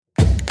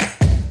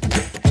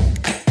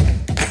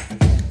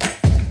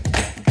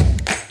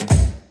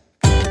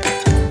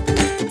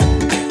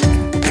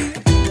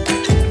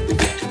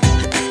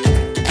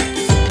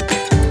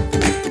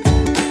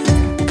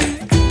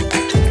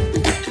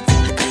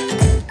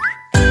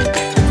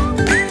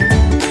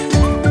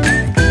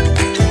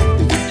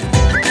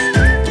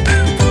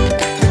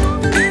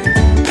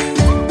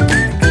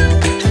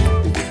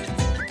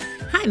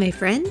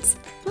friends.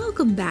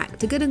 Welcome back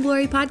to Good and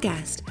Glory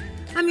Podcast.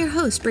 I'm your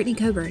host, Brittany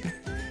Coburn.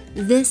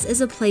 This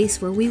is a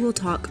place where we will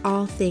talk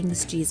all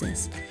things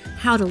Jesus,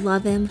 how to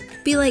love Him,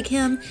 be like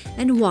Him,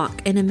 and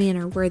walk in a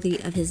manner worthy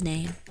of His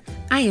name.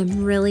 I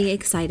am really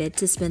excited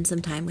to spend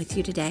some time with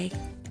you today.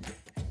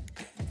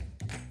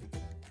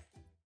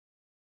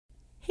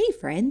 Hey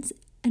friends,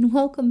 and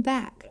welcome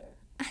back.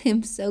 I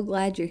am so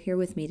glad you're here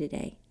with me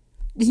today.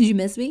 Did you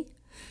miss me?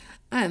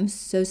 I'm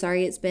so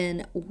sorry it's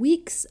been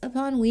weeks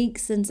upon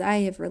weeks since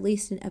I have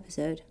released an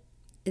episode.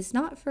 It's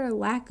not for a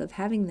lack of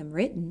having them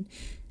written.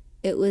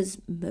 It was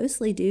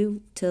mostly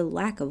due to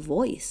lack of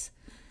voice.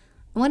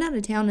 I went out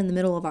of town in the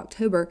middle of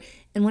October,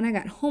 and when I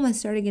got home, I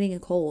started getting a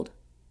cold.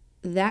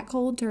 That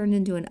cold turned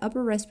into an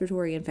upper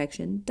respiratory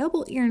infection,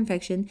 double ear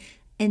infection,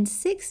 and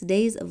 6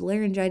 days of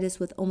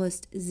laryngitis with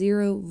almost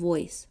zero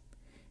voice.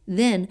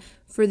 Then,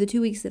 for the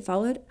 2 weeks that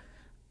followed,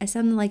 I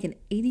sounded like an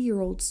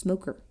 80-year-old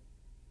smoker.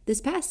 This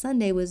past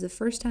Sunday was the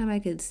first time I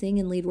could sing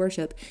and lead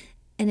worship,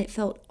 and it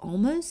felt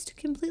almost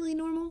completely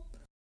normal.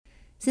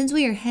 Since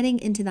we are heading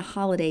into the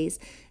holidays,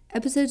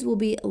 episodes will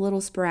be a little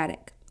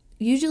sporadic.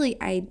 Usually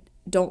I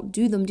don't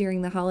do them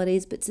during the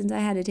holidays, but since I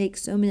had to take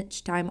so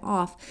much time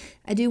off,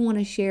 I do want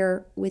to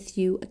share with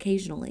you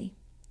occasionally.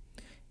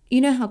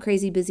 You know how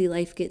crazy busy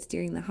life gets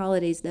during the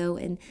holidays though,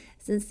 and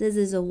since this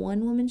is a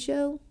one-woman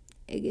show,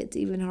 it gets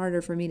even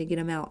harder for me to get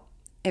them out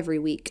every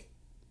week.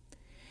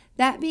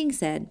 That being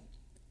said,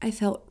 I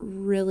felt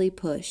really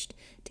pushed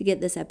to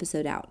get this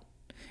episode out.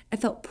 I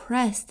felt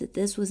pressed that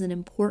this was an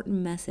important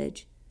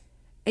message.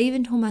 I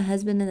even told my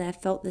husband that I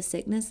felt the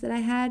sickness that I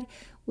had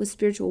was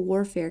spiritual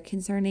warfare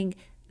concerning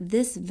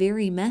this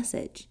very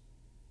message.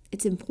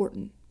 It's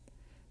important.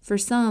 For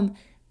some,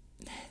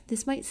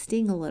 this might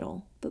sting a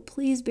little, but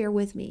please bear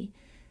with me.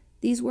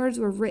 These words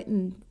were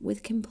written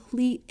with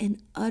complete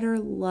and utter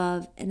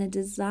love and a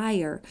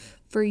desire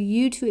for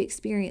you to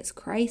experience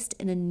Christ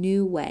in a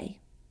new way.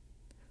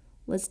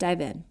 Let's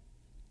dive in.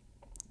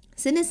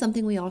 Sin is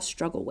something we all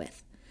struggle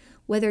with.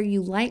 Whether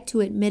you like to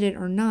admit it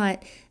or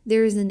not,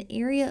 there is an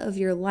area of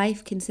your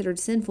life considered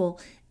sinful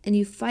and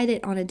you fight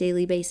it on a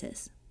daily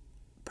basis.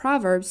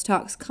 Proverbs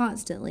talks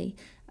constantly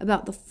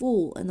about the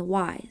fool and the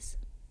wise.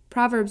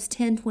 Proverbs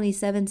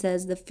 10:27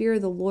 says, "The fear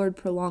of the Lord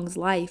prolongs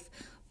life,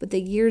 but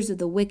the years of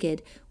the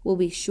wicked will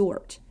be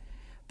short."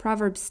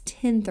 Proverbs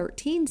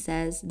 10:13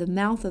 says, "The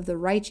mouth of the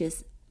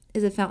righteous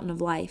is a fountain of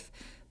life,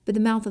 but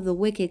the mouth of the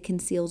wicked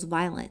conceals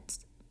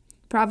violence."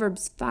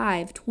 Proverbs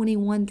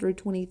 5:21 through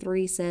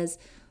 23 says,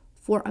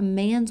 "For a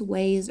man's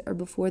ways are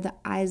before the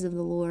eyes of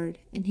the Lord,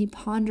 and He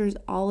ponders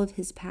all of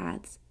His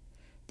paths.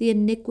 The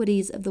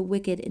iniquities of the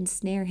wicked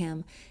ensnare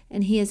him,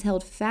 and he is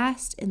held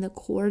fast in the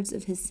cords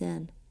of his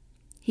sin.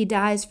 He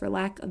dies for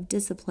lack of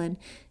discipline,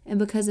 and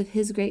because of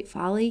his great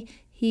folly,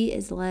 he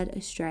is led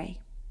astray."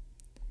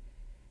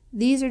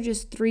 These are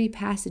just 3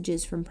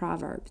 passages from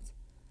Proverbs,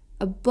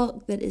 a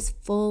book that is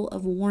full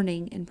of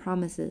warning and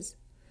promises.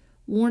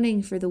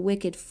 Warning for the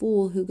wicked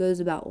fool who goes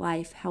about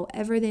life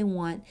however they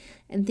want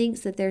and thinks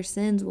that their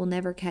sins will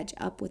never catch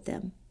up with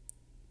them.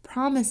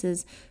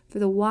 Promises for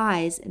the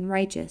wise and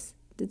righteous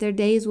that their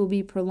days will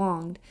be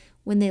prolonged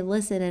when they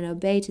listen and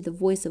obey to the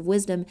voice of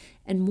wisdom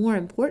and, more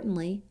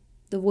importantly,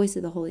 the voice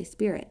of the Holy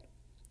Spirit.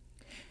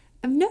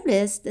 I've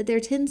noticed that there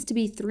tends to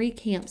be 3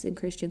 camps in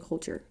Christian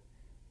culture.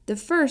 The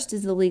first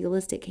is the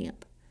legalistic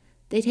camp.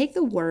 They take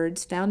the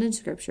words found in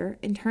Scripture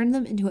and turn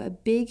them into a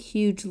big,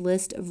 huge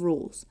list of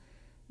rules,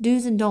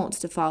 do's and don'ts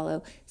to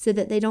follow so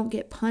that they don't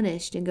get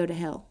punished and go to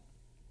hell.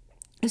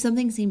 If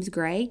something seems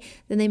gray,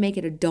 then they make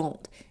it a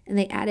don't, and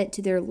they add it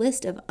to their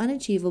list of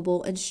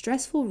unachievable and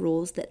stressful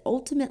rules that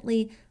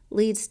ultimately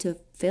leads to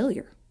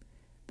failure.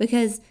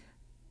 Because,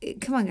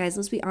 come on guys,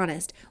 let's be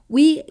honest,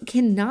 we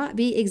cannot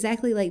be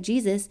exactly like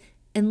Jesus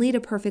and lead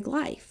a perfect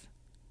life.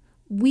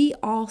 We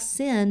all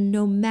sin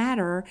no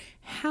matter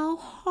how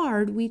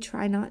hard we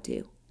try not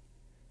to.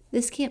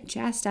 This camp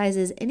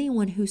chastises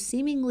anyone who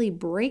seemingly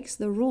breaks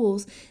the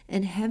rules,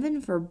 and heaven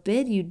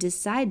forbid you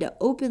decide to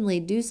openly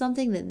do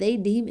something that they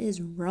deem is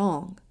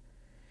wrong.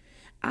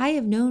 I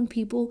have known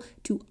people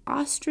to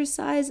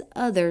ostracize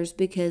others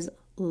because,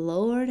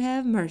 Lord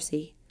have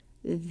mercy,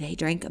 they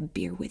drank a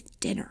beer with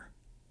dinner.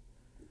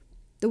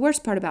 The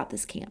worst part about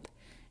this camp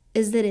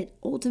is that it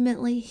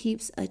ultimately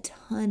heaps a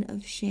ton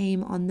of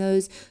shame on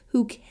those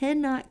who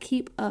cannot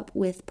keep up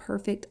with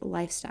perfect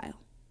lifestyle.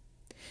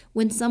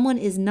 When someone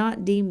is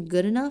not deemed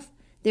good enough,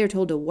 they are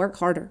told to work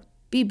harder,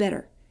 be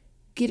better,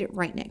 get it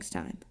right next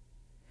time.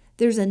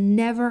 There's a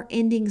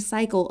never-ending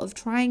cycle of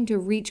trying to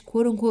reach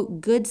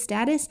quote-unquote good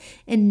status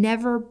and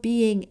never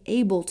being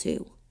able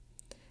to.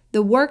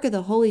 The work of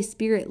the Holy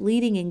Spirit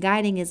leading and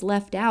guiding is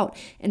left out,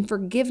 and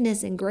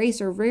forgiveness and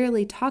grace are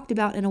rarely talked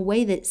about in a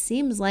way that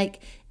seems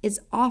like it's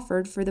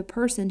offered for the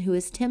person who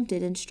is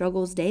tempted and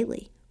struggles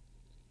daily.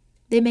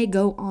 They may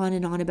go on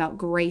and on about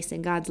grace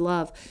and God's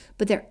love,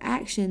 but their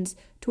actions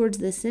towards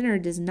the sinner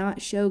does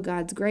not show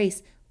God's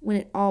grace when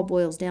it all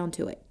boils down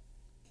to it.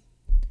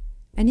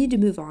 I need to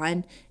move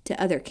on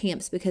to other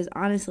camps because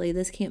honestly,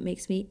 this camp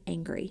makes me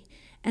angry.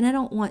 And I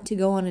don't want to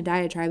go on a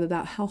diatribe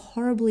about how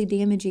horribly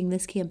damaging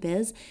this camp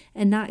is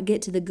and not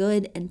get to the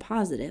good and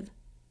positive.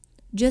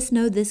 Just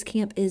know this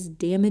camp is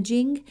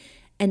damaging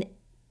and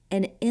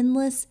an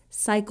endless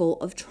cycle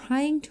of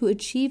trying to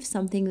achieve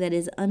something that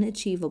is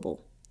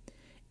unachievable.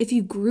 If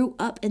you grew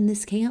up in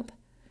this camp,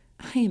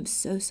 I am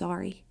so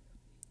sorry.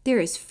 There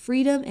is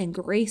freedom and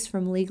grace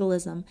from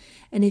legalism,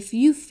 and if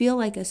you feel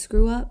like a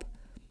screw up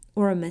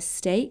or a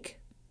mistake,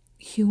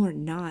 you are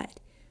not.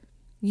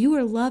 You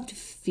are loved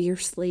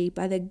fiercely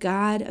by the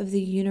God of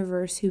the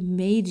universe who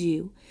made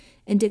you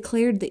and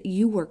declared that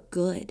you were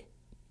good.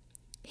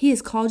 He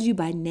has called you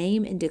by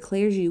name and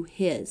declares you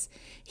His.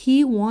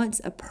 He wants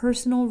a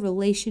personal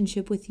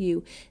relationship with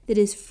you that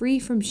is free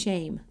from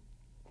shame.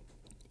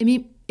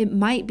 It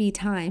might be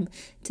time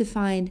to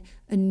find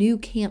a new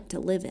camp to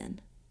live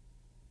in.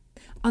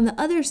 On the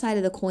other side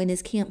of the coin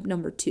is camp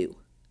number 2,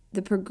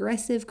 the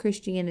progressive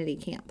Christianity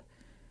camp.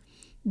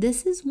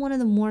 This is one of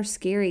the more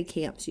scary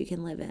camps you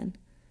can live in.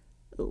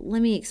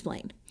 Let me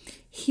explain.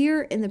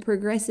 Here in the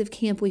progressive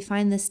camp, we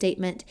find the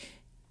statement,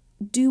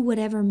 do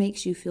whatever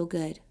makes you feel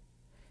good.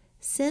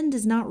 Sin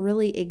does not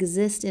really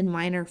exist in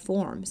minor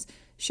forms.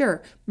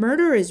 Sure,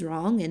 murder is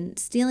wrong and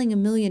stealing $1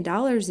 million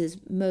is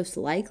most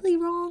likely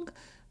wrong,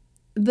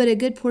 but a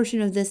good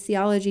portion of this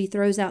theology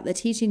throws out the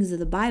teachings of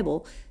the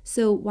Bible,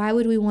 so why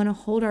would we want to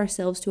hold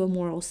ourselves to a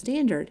moral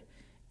standard,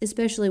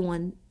 especially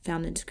one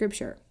found in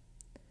Scripture?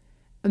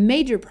 A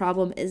major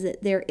problem is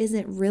that there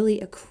isn't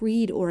really a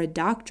creed or a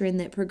doctrine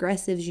that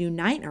progressives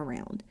unite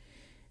around.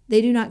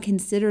 They do not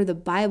consider the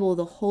Bible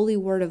the holy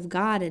word of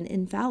God and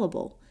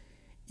infallible.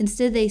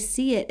 Instead, they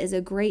see it as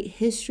a great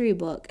history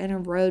book and a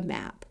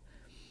roadmap.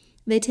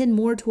 They tend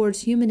more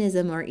towards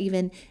humanism or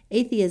even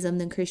atheism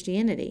than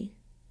Christianity.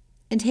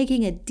 And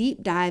taking a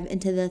deep dive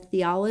into the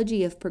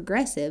theology of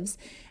progressives,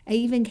 I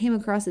even came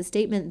across a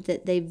statement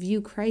that they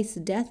view Christ's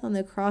death on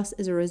the cross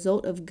as a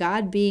result of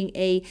God being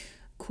a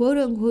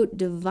quote-unquote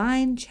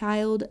divine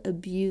child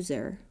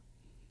abuser,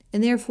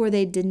 and therefore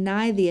they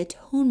deny the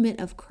atonement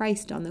of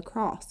Christ on the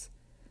cross.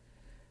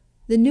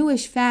 The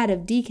newish fad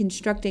of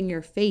deconstructing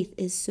your faith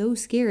is so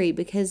scary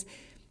because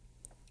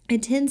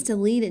it tends to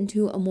lead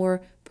into a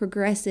more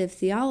progressive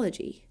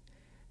theology.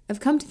 I've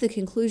come to the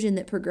conclusion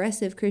that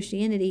progressive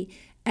Christianity,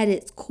 at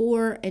its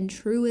core and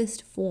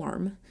truest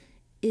form,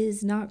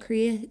 is not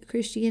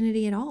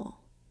Christianity at all.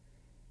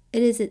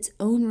 It is its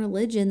own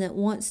religion that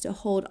wants to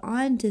hold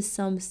on to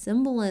some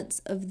semblance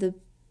of the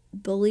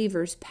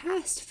believer's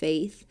past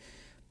faith,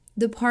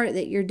 the part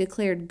that you're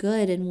declared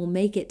good and will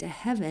make it to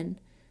heaven,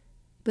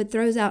 but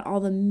throws out all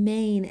the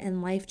main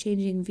and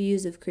life-changing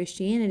views of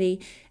Christianity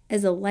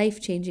as a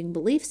life-changing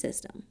belief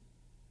system.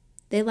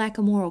 They lack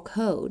a moral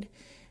code.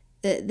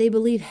 They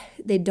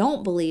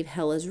don't believe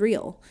hell is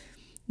real.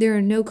 There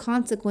are no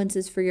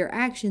consequences for your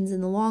actions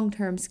in the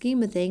long-term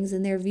scheme of things,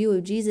 and their view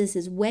of Jesus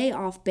is way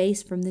off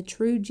base from the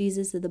true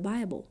Jesus of the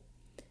Bible.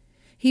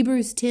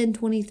 Hebrews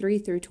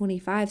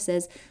 10:23-25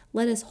 says,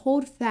 "Let us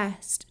hold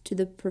fast to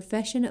the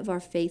profession of our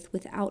faith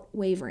without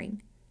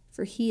wavering,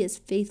 for He is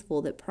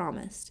faithful that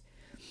promised.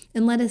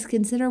 And let us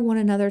consider one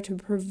another to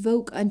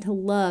provoke unto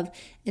love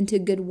and to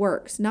good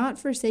works, not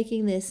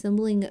forsaking the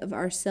assembling of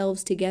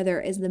ourselves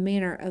together as the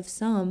manner of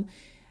some,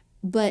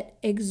 but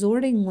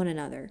exhorting one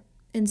another,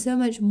 and so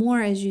much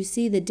more as you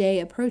see the day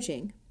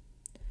approaching."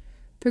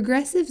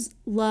 Progressives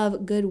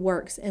love good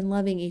works and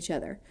loving each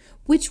other,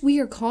 which we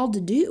are called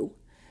to do,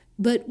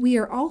 but we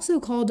are also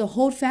called to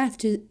hold fast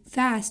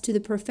to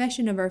the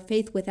profession of our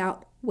faith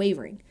without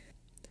wavering.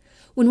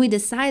 When we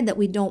decide that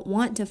we don't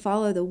want to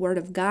follow the Word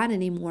of God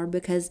anymore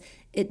because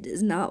it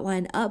does not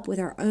line up with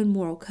our own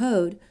moral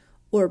code,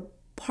 or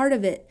part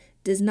of it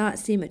does not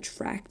seem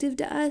attractive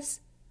to us,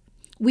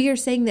 we are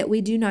saying that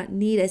we do not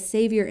need a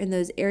Savior in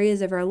those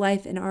areas of our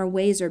life and our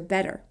ways are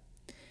better.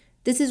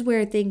 This is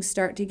where things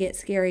start to get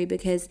scary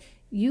because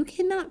you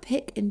cannot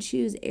pick and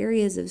choose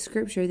areas of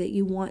Scripture that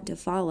you want to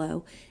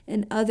follow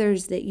and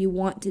others that you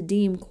want to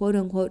deem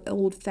quote-unquote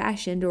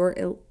old-fashioned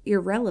or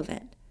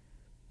irrelevant.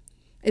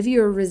 If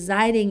you are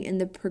residing in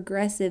the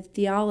progressive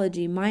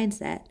theology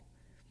mindset,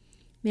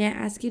 may I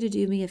ask you to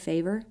do me a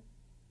favor?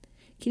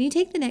 Can you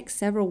take the next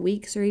several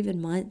weeks or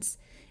even months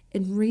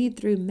and read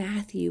through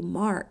Matthew,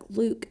 Mark,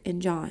 Luke,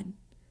 and John?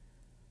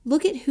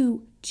 Look at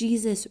who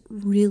Jesus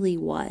really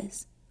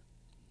was.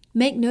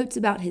 Make notes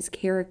about his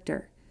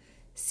character.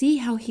 See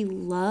how he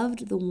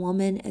loved the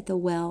woman at the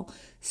well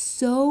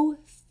so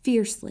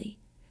fiercely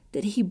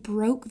that he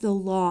broke the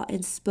law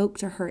and spoke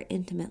to her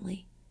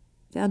intimately.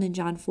 Found in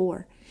John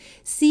 4.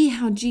 See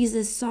how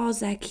Jesus saw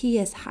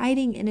Zacchaeus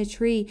hiding in a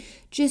tree,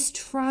 just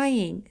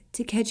trying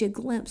to catch a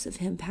glimpse of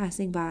him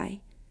passing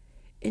by.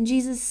 And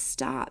Jesus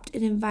stopped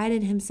and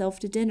invited himself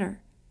to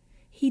dinner.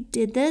 He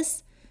did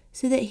this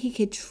so that he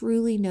could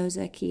truly know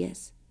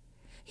Zacchaeus.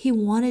 He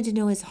wanted to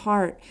know his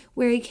heart,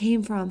 where he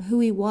came from, who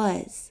he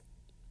was.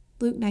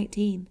 Luke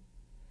 19.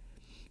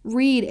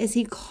 Read as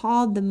he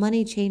called the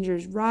money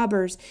changers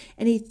robbers,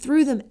 and he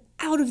threw them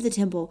out of the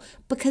temple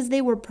because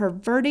they were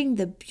perverting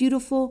the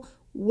beautiful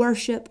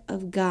worship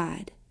of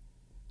God.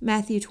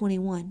 Matthew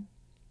 21.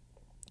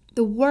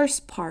 The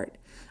worst part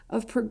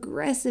of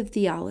progressive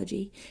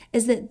theology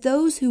is that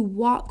those who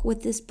walk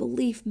with this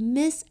belief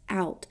miss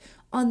out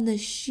on the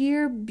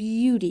sheer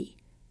beauty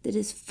that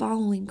is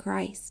following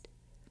Christ.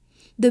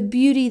 The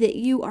beauty that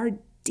you are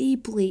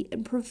deeply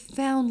and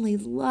profoundly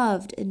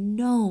loved and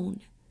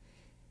known.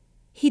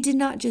 He did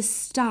not just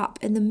stop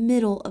in the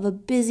middle of a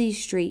busy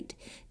street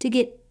to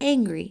get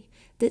angry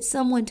that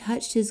someone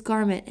touched his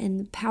garment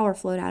and power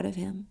flowed out of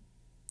him.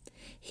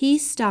 He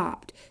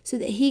stopped so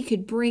that he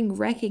could bring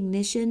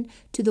recognition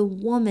to the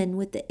woman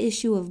with the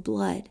issue of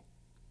blood.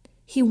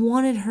 He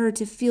wanted her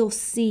to feel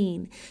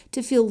seen,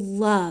 to feel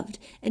loved,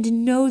 and to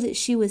know that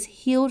she was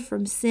healed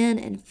from sin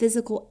and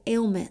physical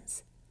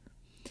ailments.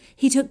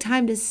 He took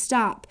time to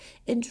stop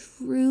and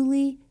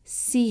truly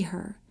see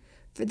her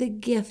for the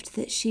gift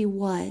that she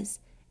was.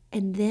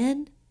 And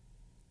then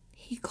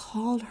he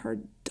called her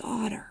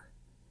daughter.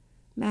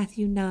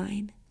 Matthew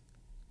 9.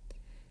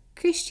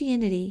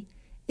 Christianity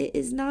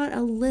is not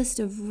a list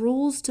of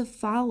rules to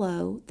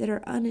follow that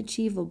are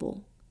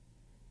unachievable.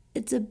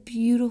 It's a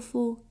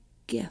beautiful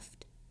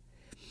gift.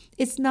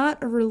 It's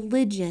not a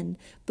religion,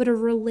 but a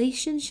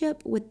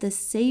relationship with the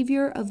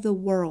Savior of the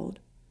world.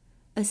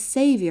 A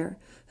Savior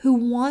who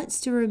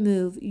wants to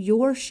remove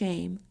your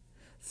shame,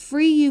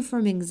 free you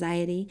from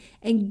anxiety,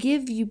 and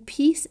give you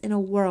peace in a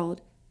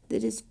world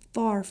that is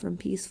far from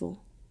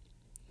peaceful.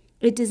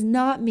 It does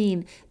not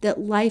mean that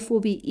life will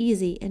be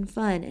easy and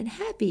fun and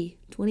happy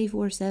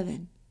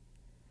 24/7,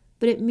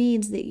 but it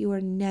means that you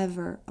are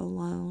never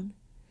alone.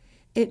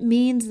 It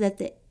means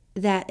that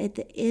at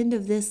the end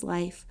of this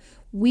life,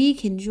 we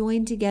can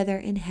join together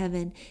in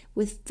heaven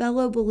with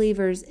fellow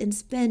believers and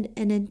spend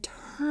an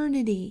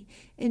eternity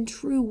in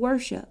true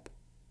worship.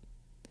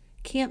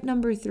 Camp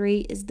number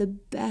 3 is the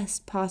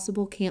best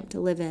possible camp to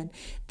live in.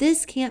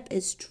 This camp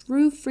is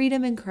true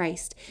freedom in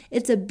Christ.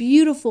 It's a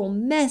beautiful,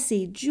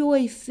 messy,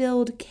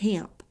 joy-filled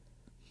camp.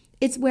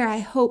 It's where I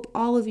hope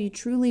all of you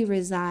truly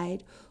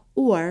reside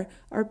or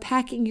are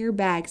packing your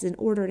bags in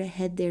order to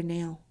head there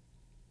now.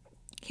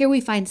 Here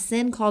we find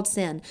sin called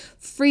sin,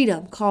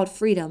 freedom called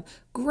freedom.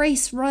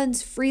 Grace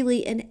runs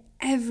freely and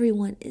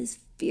everyone is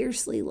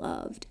fiercely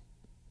loved.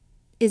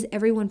 Is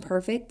everyone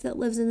perfect that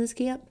lives in this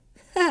camp?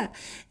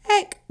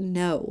 Heck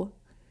no.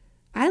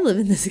 I live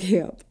in this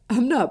camp.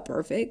 I'm not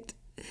perfect.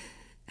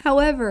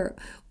 However,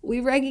 we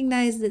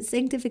recognize that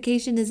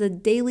sanctification is a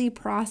daily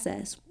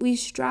process. We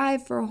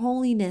strive for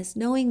holiness,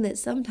 knowing that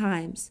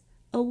sometimes,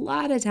 a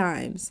lot of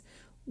times,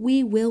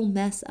 we will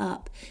mess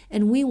up,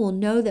 and we will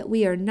know that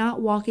we are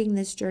not walking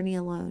this journey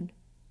alone.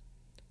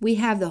 We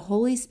have the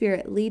Holy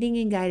Spirit leading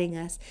and guiding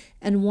us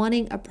and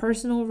wanting a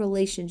personal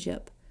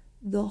relationship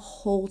the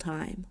whole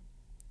time.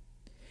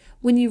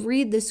 When you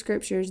read the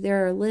scriptures,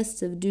 there are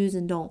lists of do's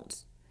and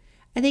don'ts.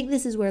 I think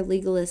this is where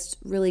legalists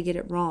really get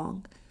it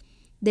wrong.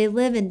 They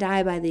live and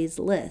die by these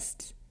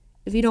lists.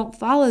 If you don't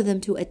follow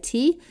them to a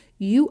T,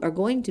 you are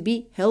going to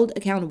be held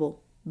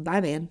accountable.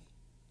 Bye, man.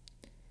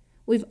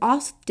 We've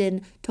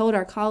often told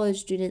our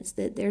college students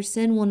that their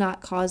sin will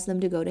not cause them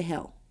to go to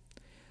hell.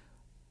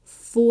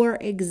 For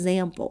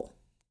example,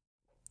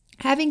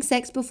 having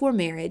sex before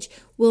marriage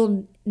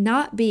will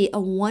not be a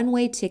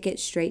one-way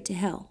ticket straight to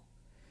hell.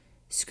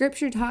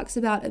 Scripture talks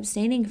about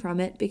abstaining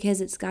from it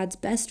because it's God's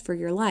best for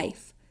your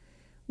life.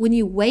 When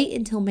you wait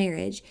until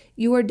marriage,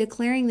 you are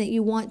declaring that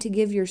you want to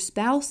give your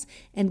spouse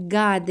and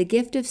God the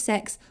gift of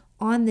sex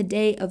on the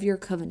day of your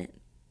covenant.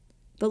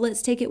 But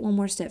let's take it one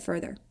more step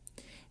further.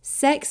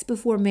 Sex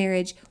before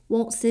marriage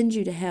won't send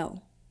you to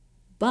hell.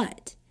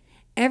 But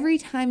every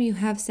time you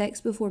have sex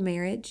before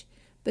marriage,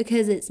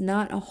 because it's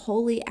not a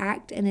holy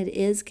act and it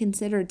is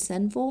considered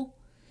sinful,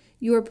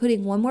 you are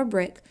putting one more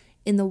brick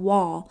in the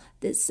wall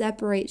that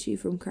separates you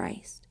from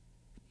Christ.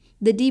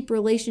 The deep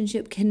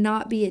relationship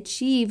cannot be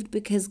achieved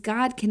because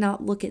God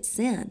cannot look at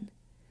sin.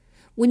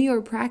 When you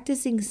are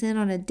practicing sin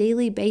on a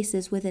daily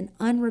basis with an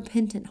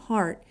unrepentant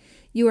heart,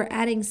 you are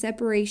adding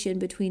separation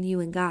between you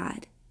and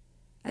God.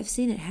 I've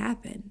seen it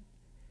happen.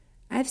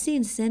 I've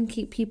seen sin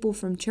keep people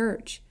from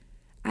church.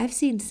 I've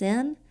seen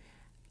sin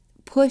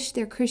push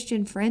their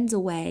Christian friends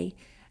away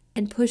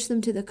and push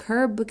them to the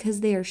curb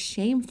because they are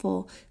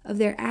shameful of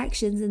their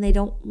actions and they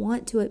don't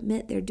want to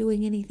admit they're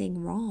doing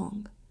anything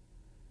wrong.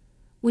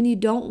 When you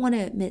don't want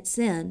to admit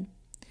sin,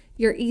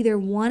 you're either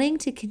wanting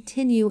to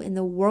continue in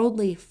the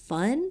worldly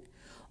fun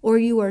or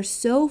you are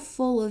so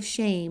full of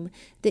shame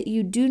that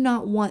you do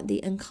not want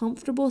the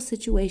uncomfortable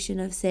situation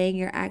of saying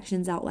your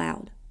actions out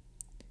loud.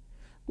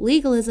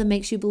 Legalism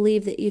makes you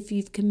believe that if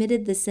you've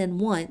committed the sin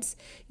once,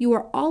 you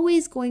are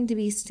always going to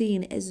be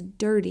seen as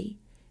dirty,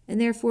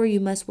 and therefore you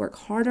must work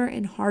harder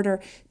and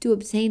harder to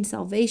obtain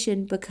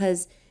salvation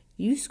because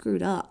you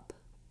screwed up.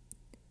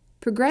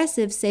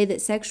 Progressives say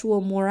that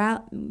sexual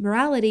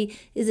morality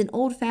is an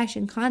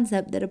old-fashioned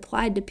concept that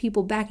applied to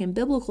people back in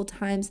biblical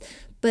times,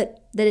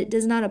 but that it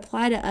does not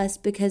apply to us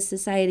because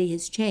society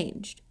has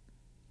changed.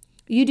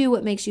 You do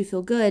what makes you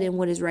feel good and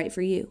what is right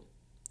for you.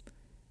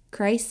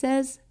 Christ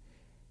says,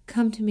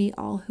 "Come to me,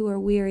 all who are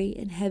weary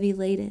and heavy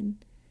laden,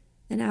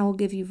 and I will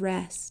give you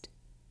rest."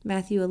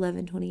 Matthew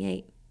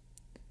 11:28.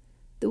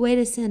 The weight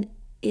of sin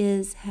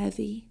is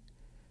heavy,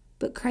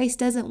 but Christ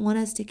doesn't want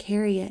us to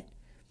carry it.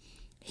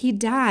 He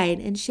died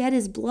and shed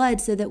his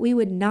blood so that we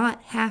would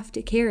not have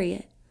to carry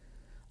it.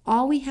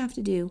 All we have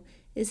to do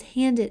is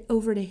hand it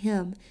over to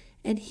him,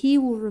 and he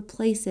will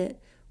replace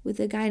it with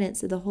the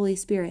guidance of the Holy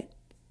Spirit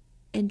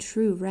and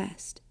true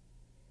rest.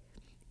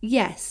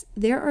 Yes,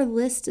 there are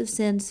lists of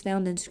sins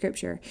found in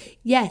Scripture.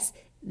 Yes,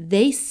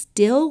 they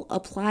still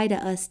apply to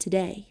us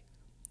today,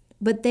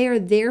 but they are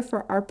there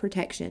for our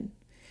protection,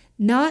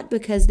 not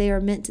because they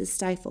are meant to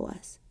stifle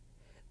us.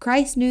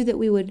 Christ knew that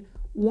we would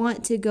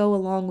want to go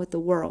along with the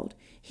world.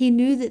 He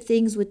knew that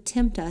things would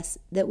tempt us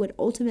that would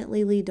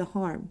ultimately lead to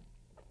harm.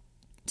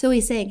 So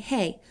he's saying,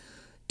 hey,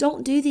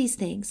 don't do these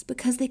things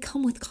because they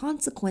come with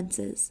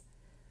consequences.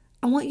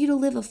 I want you to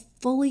live a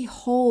fully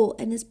whole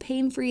and as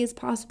pain-free as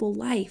possible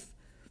life.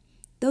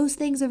 Those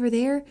things over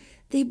there,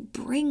 they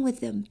bring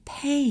with them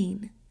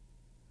pain.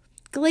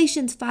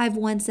 Galatians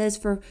 5:1 says,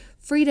 for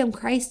freedom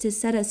Christ has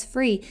set us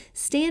free.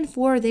 Stand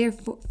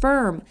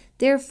firm,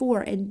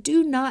 therefore, and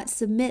do not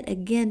submit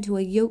again to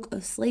a yoke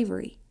of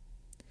slavery.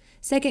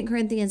 2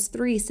 Corinthians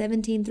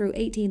 3:17 through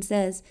 18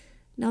 says,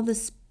 Now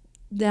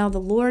the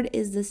Lord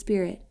is the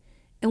Spirit,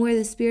 and where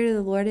the Spirit of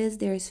the Lord is,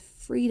 there is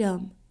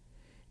freedom.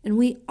 And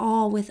we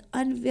all, with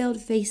unveiled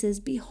faces,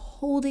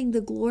 beholding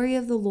the glory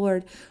of the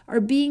Lord,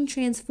 are being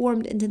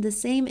transformed into the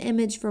same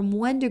image from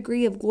one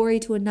degree of glory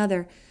to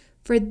another,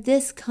 for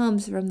this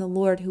comes from the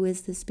Lord who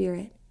is the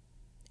Spirit.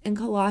 And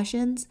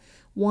Colossians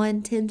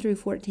 1:10 through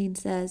 14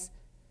 says,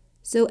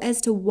 So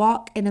as to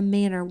walk in a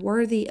manner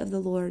worthy of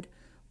the Lord,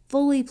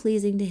 fully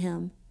pleasing to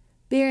him,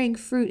 bearing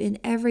fruit in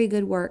every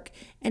good work,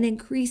 and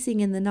increasing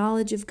in the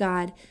knowledge of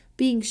God,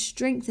 being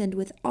strengthened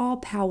with all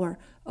power,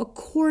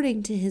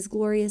 according to his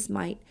glorious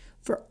might,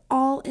 for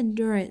all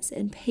endurance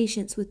and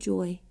patience with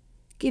joy,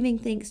 giving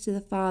thanks to the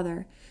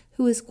Father,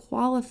 who has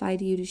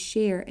qualified you to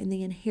share in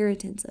the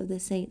inheritance of the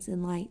saints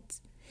in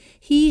lights.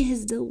 He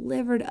has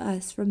delivered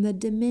us from the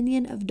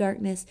dominion of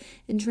darkness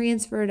and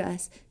transferred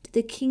us to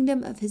the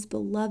kingdom of his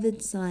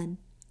beloved Son,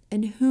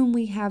 in whom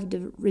we have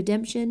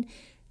redemption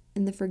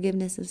and the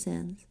forgiveness of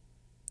sins.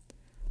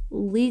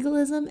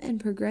 Legalism and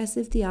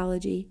progressive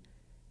theology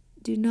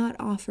do not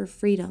offer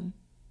freedom.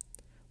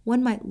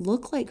 One might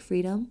look like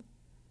freedom,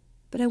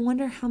 but I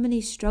wonder how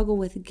many struggle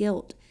with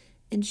guilt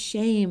and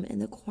shame in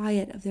the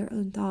quiet of their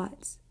own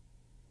thoughts.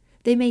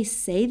 They may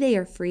say they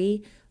are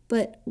free,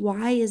 but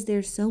why is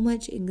there so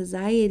much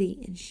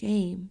anxiety and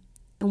shame?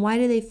 And why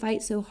do they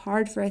fight so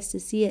hard for us to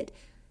see it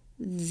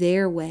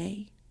their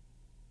way?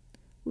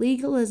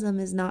 Legalism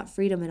is not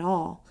freedom at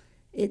all.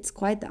 It's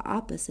quite the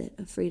opposite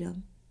of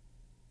freedom.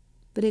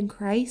 But in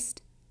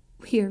Christ,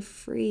 we are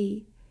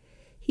free.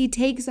 He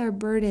takes our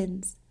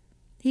burdens.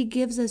 He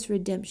gives us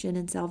redemption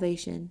and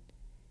salvation.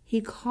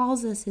 He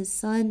calls us his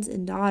sons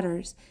and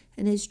daughters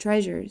and his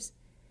treasures.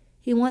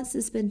 He wants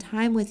to spend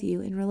time with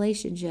you in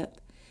relationship,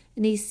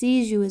 and he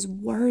sees you as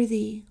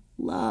worthy,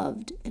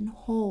 loved, and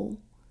whole.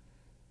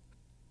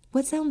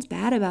 What sounds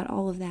bad about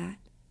all of that?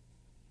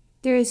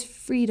 There is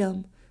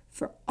freedom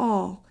for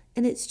all,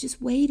 and it's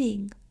just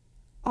waiting.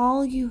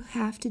 All you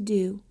have to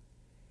do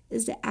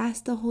is to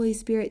ask the Holy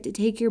Spirit to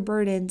take your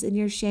burdens and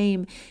your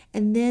shame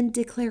and then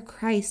declare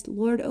Christ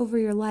Lord over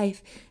your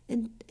life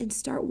and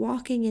start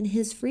walking in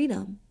his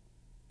freedom.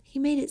 He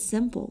made it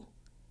simple.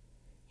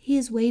 He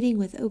is waiting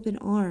with open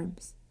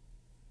arms.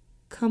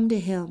 Come to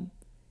him,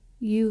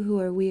 you who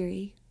are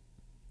weary.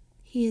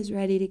 He is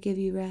ready to give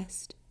you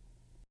rest.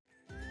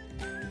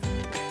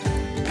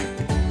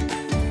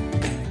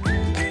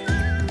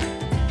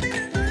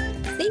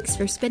 Thanks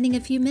for spending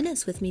a few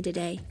minutes with me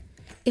today.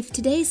 If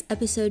today's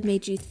episode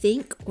made you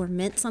think or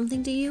meant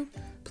something to you,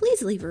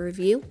 please leave a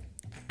review.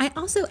 I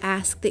also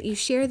ask that you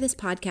share this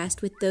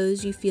podcast with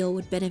those you feel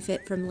would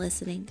benefit from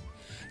listening.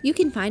 You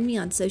can find me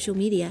on social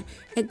media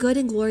at Good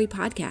and Glory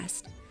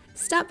Podcast.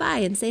 Stop by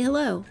and say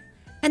hello.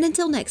 And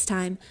until next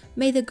time,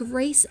 may the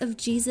grace of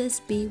Jesus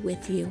be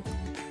with you.